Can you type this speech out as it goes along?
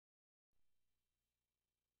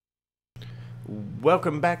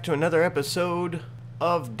Welcome back to another episode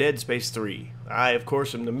of Dead Space 3. I, of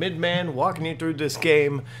course, am the midman walking you through this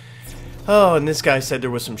game. Oh, and this guy said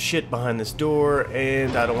there was some shit behind this door,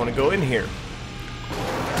 and I don't want to go in here.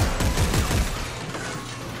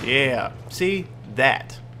 Yeah, see?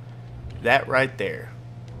 That. That right there.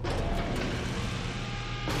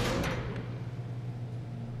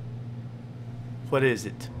 What is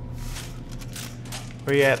it?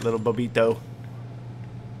 Where you at, little bobito?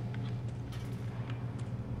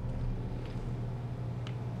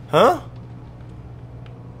 Huh?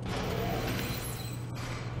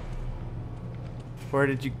 Where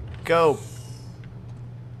did you go?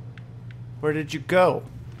 Where did you go?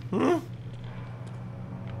 Hmm?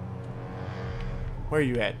 Where are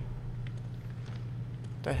you at?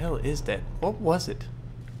 What the hell is that? What was it?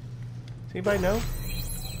 Does anybody know?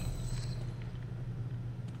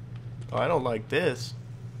 Oh, I don't like this.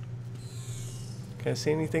 Can I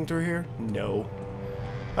see anything through here? No.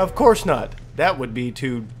 Of course not. That would be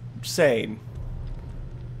too sane.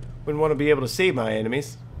 Wouldn't want to be able to see my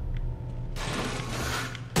enemies.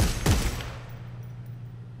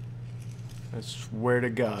 I swear to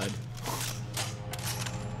God.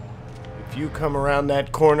 If you come around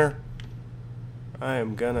that corner, I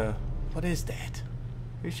am gonna... What is that?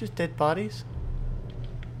 It's just dead bodies?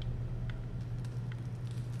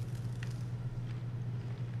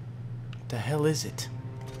 What the hell is it?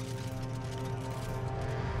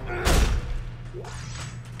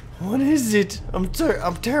 What is it? I'm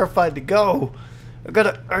terrified to go. I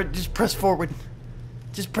gotta... Alright, just press forward.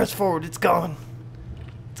 Just press forward. It's gone.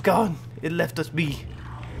 It's gone. It left us be.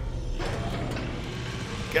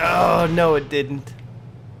 Oh, no it didn't.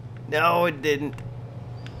 No it didn't.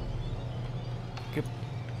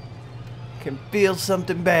 Can feel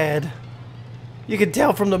something bad. You can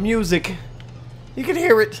tell from the music. You can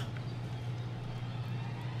hear it.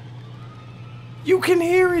 You can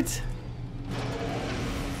hear it.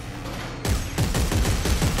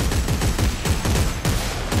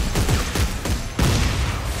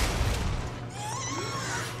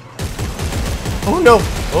 Oh no!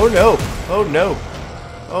 Oh no! Oh no!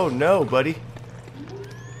 Oh no, buddy.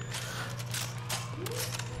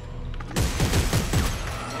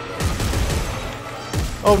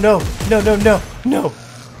 Oh no! No, no, no! No!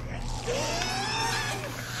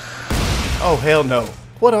 Oh hell no.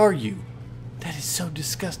 What are you? That is so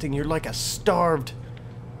disgusting. You're like a starved...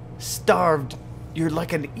 You're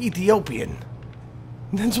like an Ethiopian.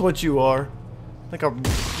 That's what you are. Like a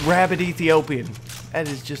rabid Ethiopian. That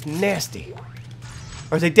is just nasty.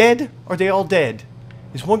 Are they dead? Are they all dead?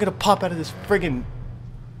 Is one gonna pop out of this friggin...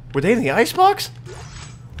 Were they in the icebox?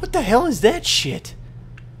 What the hell is that shit?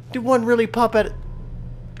 Did one really pop out of...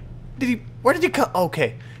 Did he... Where did he come...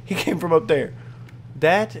 Okay. He came from up there.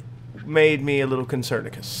 That made me a little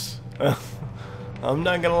concernicus. I'm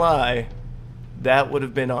not gonna lie. That would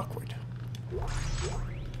have been awkward.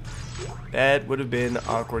 That would have been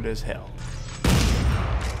awkward as hell.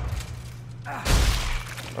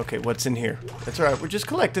 Okay, what's in here? That's alright, we're just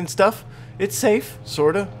collecting stuff. It's safe,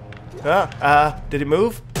 sorta. Did it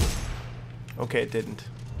move? Okay, it didn't.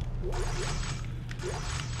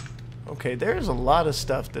 Okay, there's a lot of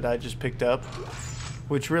stuff that I just picked up,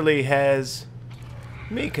 which really has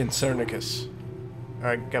me concernicus.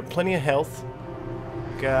 Alright, got plenty of health.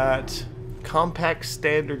 Got compact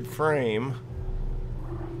standard frame.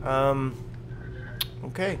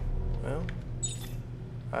 Okay, well,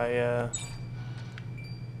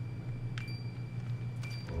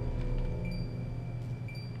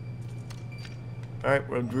 Alright,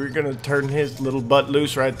 well, we're gonna turn his little butt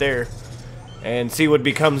loose right there and see what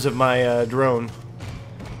becomes of my drone.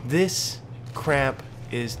 This crap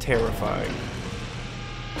is terrifying.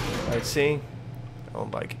 Alright, see? I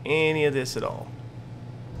don't like any of this at all.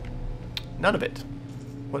 None of it.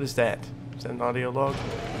 What is that? Is that an audio log?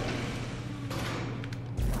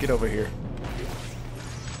 Get over here.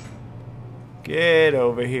 Get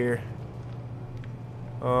over here.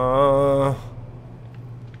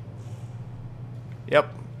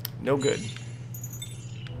 Yep, no good.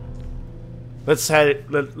 Let's have it.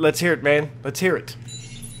 Let's hear it, man. Let's hear it.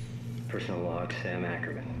 Personal log, Sam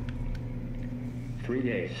Ackerman. 3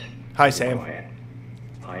 days. Hi, Sam. Quiet,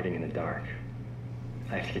 hiding in the dark.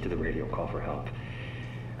 I have to get to the radio, call for help.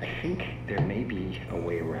 I think there may be a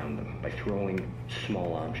way around them by throwing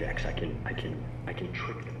small objects. I can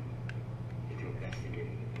trick them into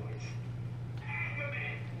investigating the place.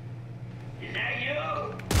 Ackerman, is that you?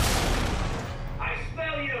 I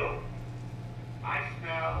smell you! I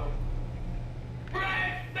smell...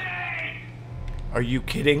 red thing! Are you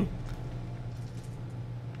kidding?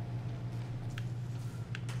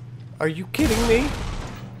 Are you kidding me?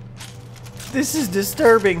 This is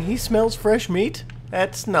disturbing. He smells fresh meat?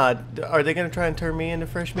 That's not... Are they going to try and turn me into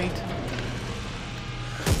fresh meat?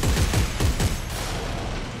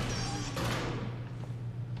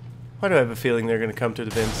 Why do I have a feeling they're going to come through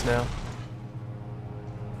the vents now?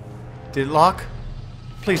 Did it lock?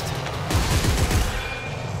 Please.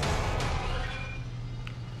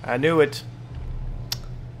 I knew it.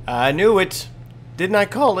 I knew it. Didn't I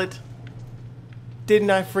call it? Didn't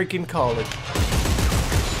I freaking call it?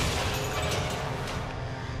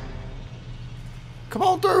 Come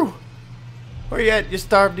on through. Where you at, you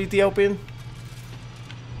starved Ethiopian?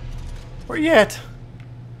 Where you at?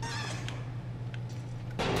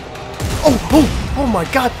 Oh my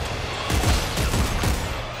god.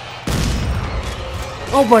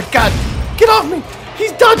 Oh my god. Get off me.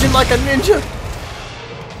 He's dodging like a ninja.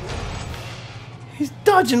 He's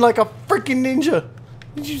dodging like a freaking ninja.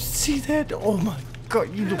 Did you see that? Oh my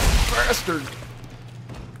god, you little bastard.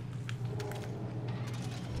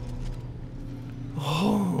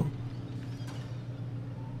 Oh.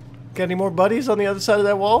 Got any more buddies on the other side of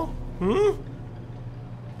that wall? Hmm?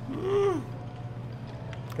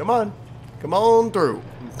 Come on. Come on through.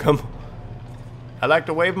 Come. I like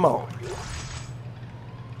to wave them on.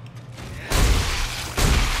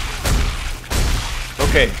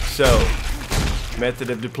 Okay, so method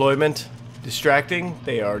of deployment. Distracting.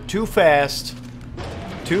 They are too fast.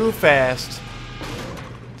 Too fast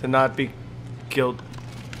to not be killed.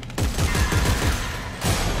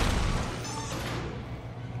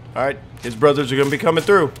 Alright, his brothers are gonna be coming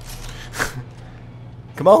through.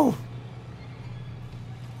 Come on.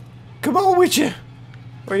 Come on with you.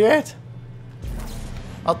 Where you at?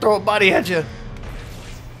 I'll throw a body at you.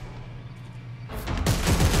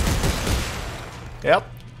 Yep,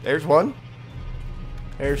 there's one.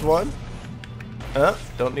 There's one.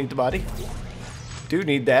 Don't need the body. Do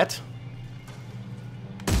need that.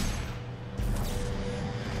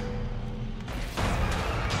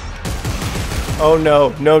 Oh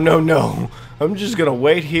no, no, no, no. I'm just gonna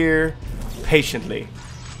wait here patiently.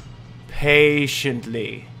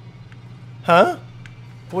 Patiently. Huh?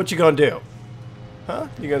 What you gonna do? Huh?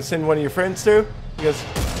 You gonna send one of your friends through? You gonna...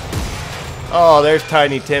 Oh, there's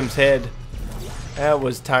Tiny Tim's head. That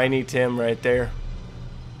was Tiny Tim right there.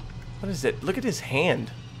 What is it? Look at his hand.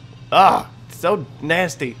 Ah, so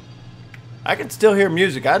nasty. I can still hear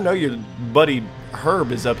music. I know your buddy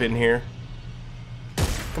Herb is up in here.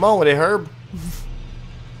 Come on with it, Herb.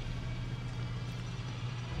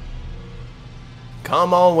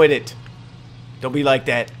 Come on with it. Don't be like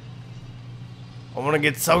that. I want to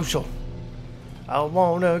get social. I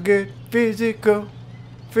want to get physical.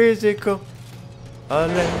 Physical.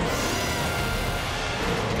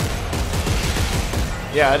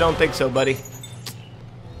 Yeah, I don't think so, buddy.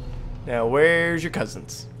 Now, where's your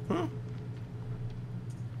cousins?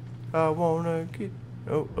 I wanna get...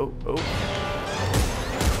 Oh.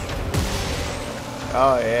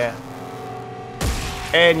 Oh, yeah.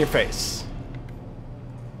 And your face.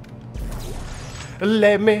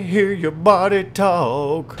 Let me hear your body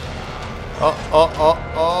talk.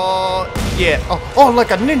 Yeah. Oh,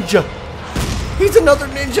 like a ninja. He's another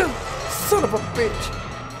ninja. Son of a bitch.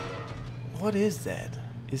 What is that?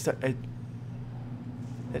 Is that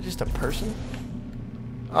just a person?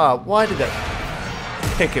 Why did I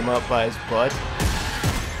pick him up by his butt?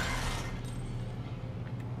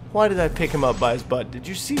 Why did I pick him up by his butt? Did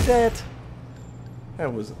you see that?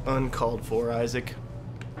 That was uncalled for, Isaac.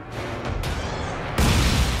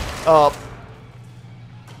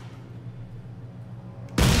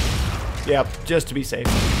 Yep, just to be safe.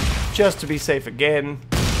 Just to be safe again.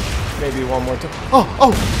 Maybe one more time.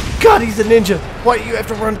 Oh! God, he's a ninja! Why do you have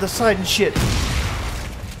to run to the side and shit?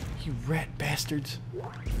 You rat bastards.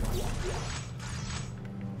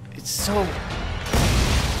 It's so...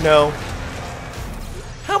 No.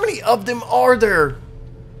 How many of them are there?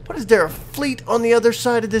 What is there, a fleet on the other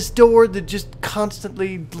side of this door that just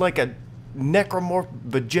constantly, like a necromorph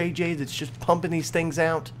vajayjay that's just pumping these things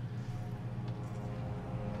out?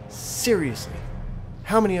 Seriously.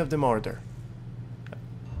 How many of them are there?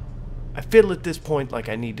 I feel at this point like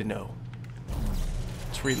I need to know.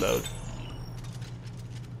 Let's reload.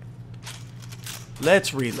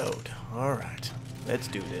 Let's reload. Alright. Let's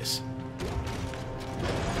do this.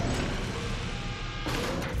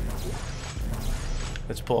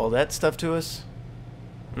 Let's pull all that stuff to us.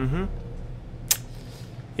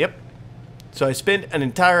 Yep. So I spent an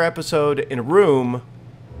entire episode in a room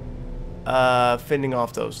fending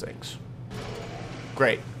off those things.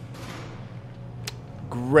 Great.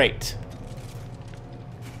 Great.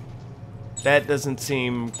 That doesn't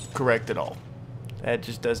seem correct at all. That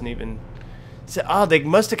just doesn't even... they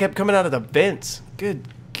must have kept coming out of the vents. Good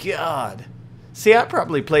God. See, I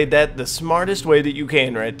probably played that the smartest way that you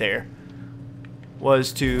can right there.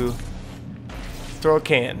 Was to throw a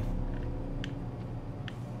can.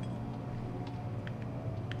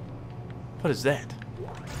 What is that?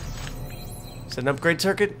 Is that an upgrade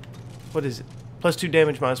circuit? What is it? Plus 2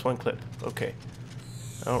 damage, minus 1 clip. Okay.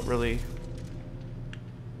 I don't really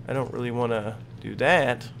want to do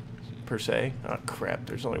that, per se. Oh, crap.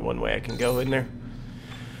 There's only one way I can go in there.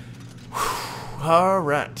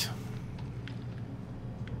 Alright.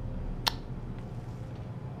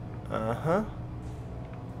 Uh-huh.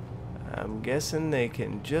 I'm guessing they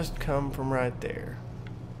can just come from right there.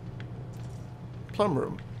 Plum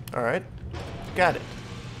room. Alright. Got it.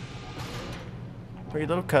 Where are your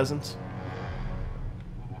little cousins?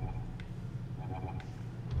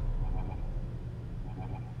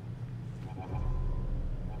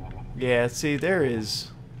 Yeah, see, there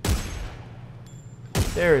is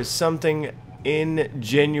something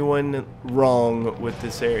genuine wrong with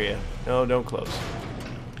this area. No, don't close.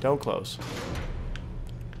 Don't close.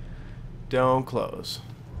 Don't close.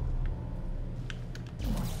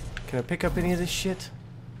 Can I pick up any of this shit?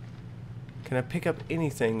 Can I pick up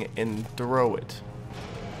anything and throw it?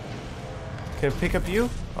 Can I pick up you?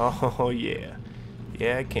 Oh, yeah.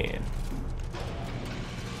 Yeah, I can.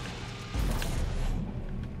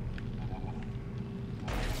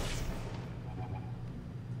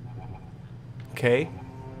 Okay.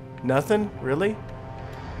 Nothing? Really?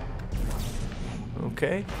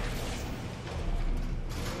 Okay.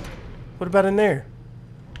 What about in there?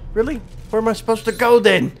 Really? Where am I supposed to go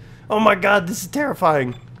then? Oh my god, this is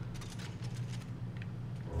terrifying.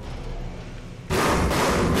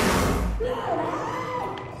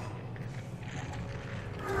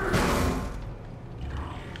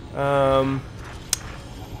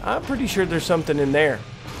 I'm pretty sure there's something in there.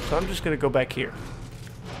 So I'm just gonna go back here.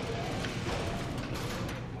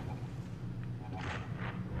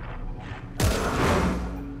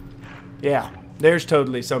 Yeah, there's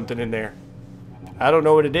totally something in there. I don't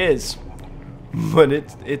know what it is, but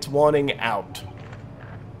it's wanting out.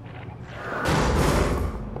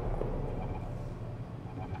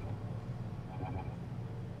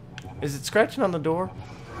 Is it scratching on the door?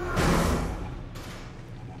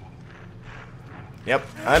 Yep,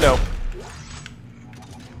 I know.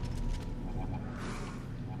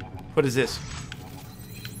 What is this?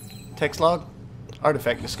 Text log?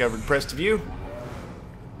 Artifact discovered. Press to view.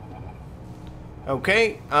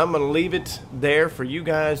 Okay, I'm gonna leave it there for you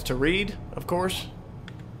guys to read, of course.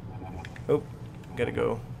 Oh, gotta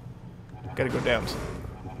go down.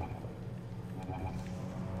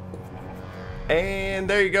 And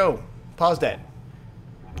there you go. Pause that.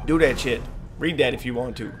 Do that shit. Read that if you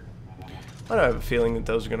want to. I don't have a feeling that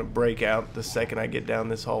those are gonna break out the second I get down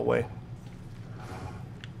this hallway.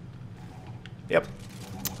 Yep.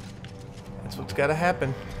 That's what's gotta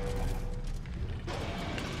happen.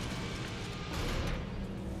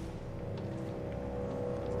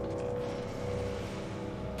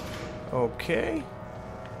 Okay.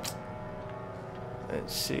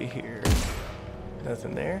 Let's see here.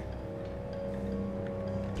 Nothing there.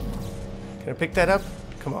 Can I pick that up?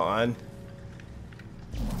 Come on.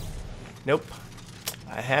 Nope.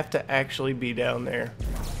 I have to actually be down there.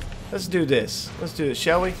 Let's do this. Let's do this,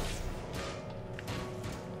 shall we?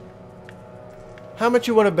 How much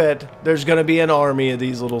you want to bet there's going to be an army of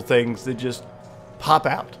these little things that just pop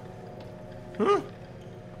out?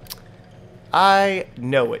 I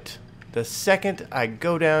know it. The second I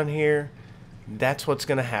go down here, that's what's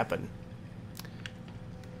going to happen.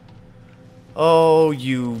 Oh,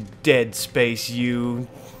 you dead space, you.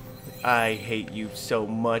 I hate you so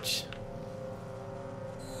much.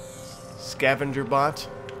 Scavenger bot.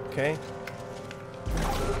 Okay.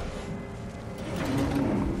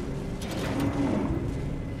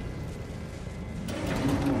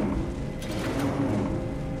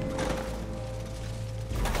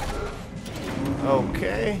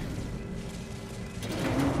 Okay.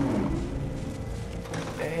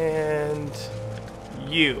 And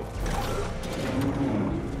you.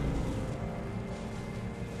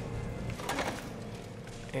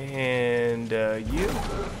 And you.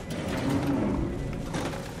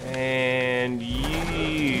 And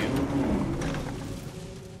you.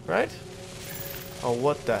 Right? Oh,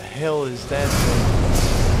 what the hell is that thing?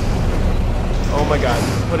 Oh my god.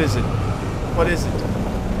 What is it? What is it?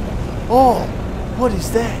 Oh! What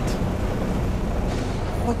is that?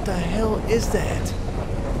 What the hell is that?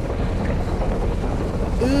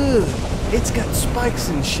 Ugh! It's got spikes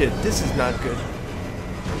and shit. This is not good.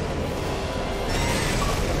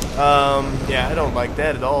 Yeah, I don't like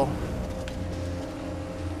that at all.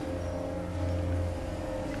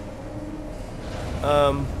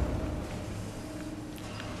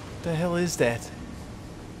 What the hell is that?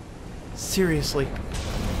 Seriously.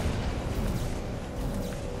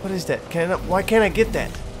 What is that? Why can't I get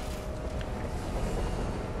that?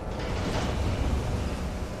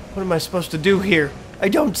 What am I supposed to do here? I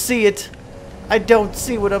don't see it. I don't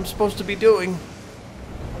see what I'm supposed to be doing.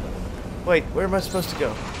 Wait, where am I supposed to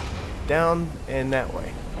go? Down and that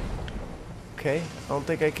way. Okay, I don't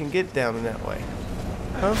think I can get down in that way.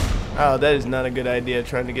 Huh? Oh, that is not a good idea,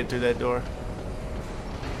 trying to get through that door.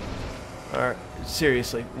 Alright,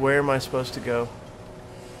 seriously, where am I supposed to go?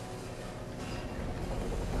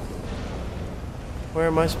 Where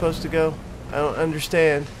am I supposed to go? I don't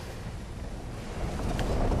understand.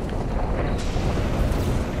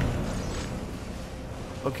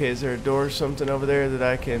 Okay, is there a door or something over there that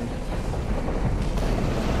I can...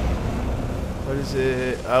 What is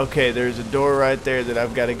it? Okay, there's a door right there that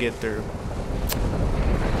I've got to get through.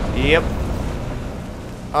 Yep.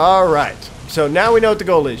 Alright, so now we know what the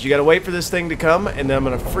goal is. You got to wait for this thing to come, and then I'm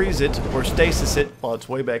going to freeze it or stasis it while it's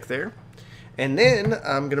way back there. And then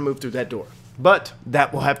I'm going to move through that door. But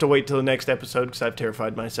that will have to wait till the next episode because I've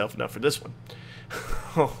terrified myself enough for this one.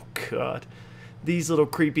 Oh, God. These little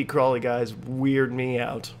creepy crawly guys weird me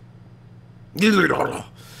out.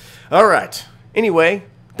 Alright. Anyway,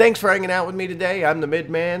 thanks for hanging out with me today. I'm the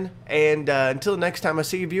Midman. And until the next time I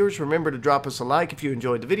see you viewers, remember to drop us a like if you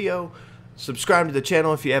enjoyed the video. Subscribe to the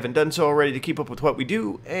channel if you haven't done so already to keep up with what we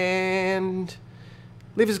do. And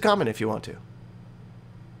leave us a comment if you want to.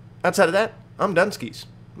 Outside of that, I'm Dunskies.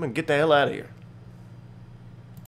 I'm going to get the hell out of here.